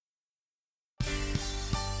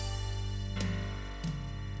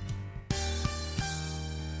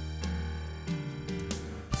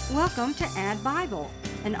Welcome to Add Bible,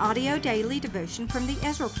 an audio daily devotion from the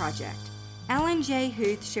Ezra Project. Alan J.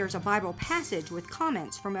 Huth shares a Bible passage with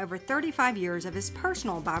comments from over 35 years of his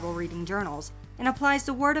personal Bible reading journals and applies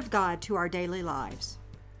the Word of God to our daily lives.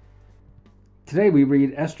 Today we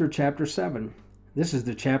read Esther chapter 7. This is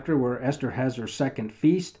the chapter where Esther has her second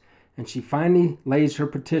feast and she finally lays her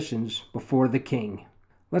petitions before the king.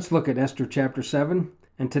 Let's look at Esther chapter 7.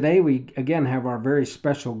 And today we again have our very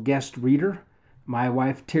special guest reader, my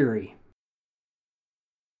wife Terry.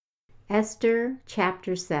 Esther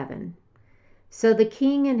chapter 7. So the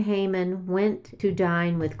king and Haman went to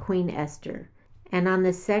dine with Queen Esther. And on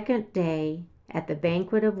the second day, at the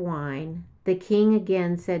banquet of wine, the king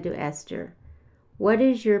again said to Esther, "What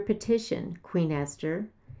is your petition, Queen Esther?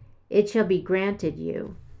 It shall be granted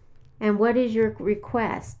you. And what is your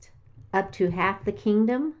request? Up to half the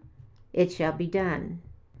kingdom? It shall be done."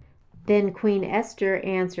 Then Queen Esther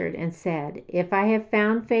answered and said, "If I have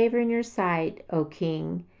found favor in your sight, O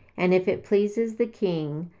king, and if it pleases the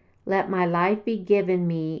king, let my life be given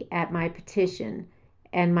me at my petition,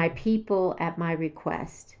 and my people at my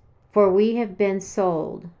request. For we have been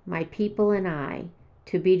sold, my people and I,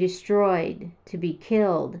 to be destroyed, to be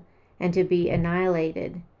killed, and to be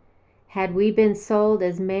annihilated. Had we been sold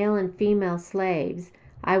as male and female slaves,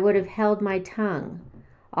 I would have held my tongue,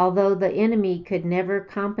 although the enemy could never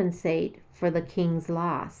compensate for the king's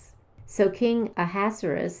loss." So King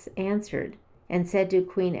Ahasuerus answered and said to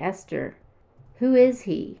Queen Esther, "Who is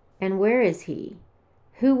he, and where is he?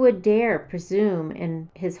 Who would dare presume in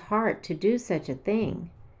his heart to do such a thing?"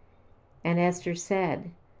 And Esther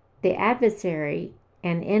said, "The adversary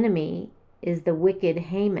and enemy is the wicked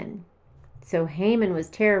Haman." So Haman was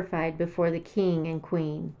terrified before the king and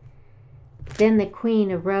queen. Then the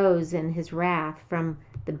queen arose in his wrath from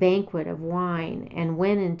the banquet of wine and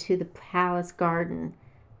went into the palace garden.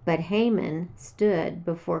 But Haman stood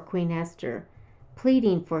before Queen Esther,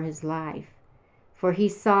 pleading for his life, for he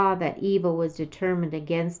saw that evil was determined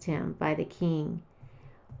against him by the king.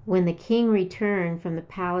 When the king returned from the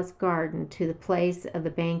palace garden to the place of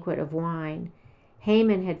the banquet of wine,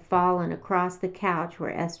 Haman had fallen across the couch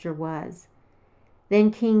where Esther was.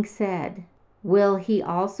 Then king said, "Will he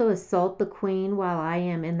also assault the queen while I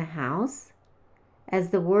am in the house?"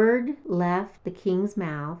 As the word left the king's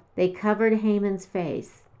mouth, they covered Haman's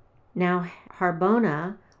face. Now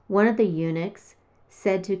Harbona, one of the eunuchs,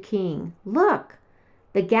 said to king, "Look,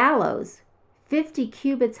 the gallows, 50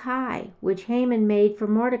 cubits high, which Haman made for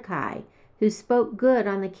Mordecai, who spoke good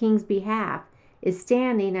on the king's behalf, is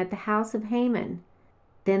standing at the house of Haman."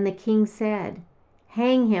 Then the king said,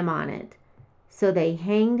 "Hang him on it." So they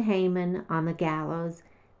hanged Haman on the gallows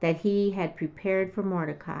that he had prepared for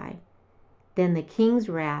Mordecai. Then the king's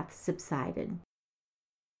wrath subsided.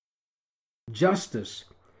 Justice.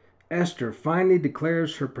 Esther finally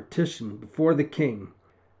declares her petition before the king.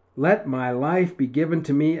 "Let my life be given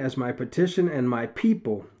to me as my petition and my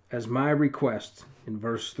people as my request." In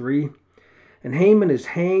verse 3. And Haman is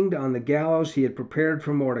hanged on the gallows he had prepared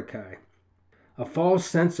for Mordecai. A false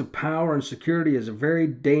sense of power and security is a very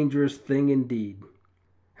dangerous thing indeed.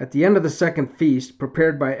 At the end of the second feast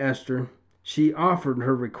prepared by Esther, she offered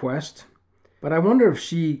her request. But I wonder if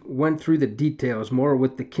she went through the details more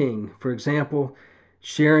with the king. For example,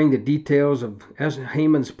 sharing the details of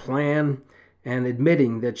Haman's plan and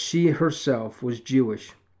admitting that she herself was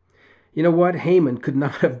Jewish. You know what? Haman could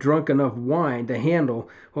not have drunk enough wine to handle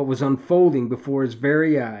what was unfolding before his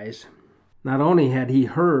very eyes. Not only had he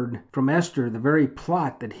heard from Esther the very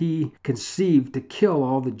plot that he conceived to kill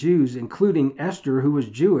all the Jews, including Esther, who was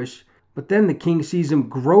Jewish, but then the king sees him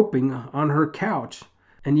groping on her couch.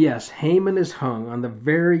 And yes, Haman is hung on the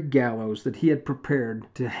very gallows that he had prepared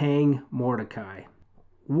to hang Mordecai.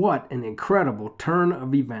 What an incredible turn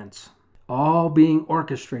of events, all being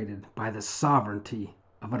orchestrated by the sovereignty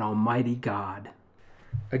of an almighty God.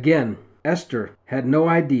 Again, Esther had no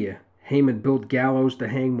idea Haman built gallows to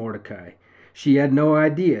hang Mordecai. She had no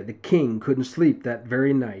idea the king couldn't sleep that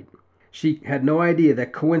very night. She had no idea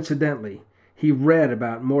that coincidentally he read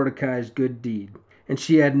about Mordecai's good deed. And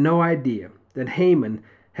she had no idea that Haman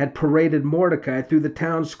had paraded Mordecai through the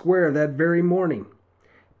town square that very morning.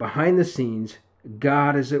 Behind the scenes,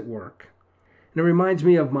 God is at work. And it reminds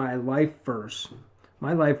me of my life verse.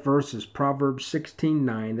 My life verse is Proverbs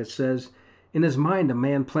 16:9 that says, "In his mind a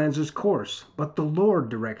man plans his course, but the Lord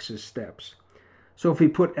directs his steps." So if we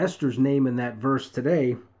put Esther's name in that verse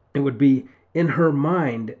today, it would be, "In her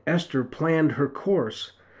mind Esther planned her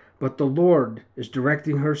course, but the Lord is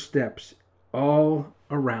directing her steps all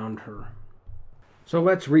around her." So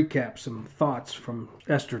let's recap some thoughts from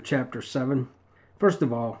Esther chapter 7. First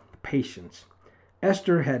of all, patience.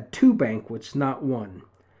 Esther had 2 banquets, not one.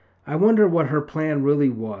 I wonder what her plan really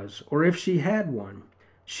was, or if she had one.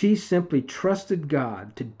 She simply trusted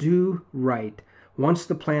God to do right once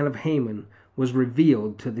the plan of Haman was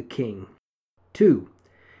revealed to the king. 2.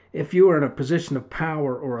 If you are in a position of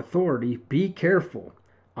power or authority, be careful.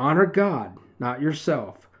 Honor God, not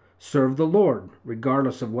yourself. Serve the Lord,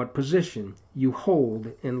 regardless of what position you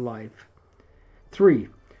hold in life. 3.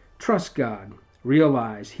 Trust God.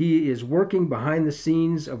 Realize He is working behind the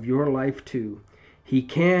scenes of your life too. He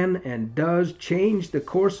can and does change the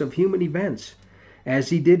course of human events, as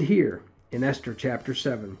He did here in Esther chapter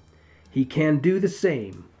 7. He can do the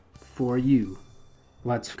same for you.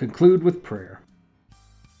 Let's conclude with prayer.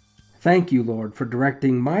 Thank you, Lord, for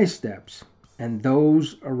directing my steps and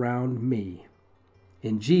those around me.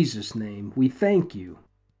 In Jesus' name we thank you.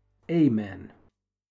 Amen.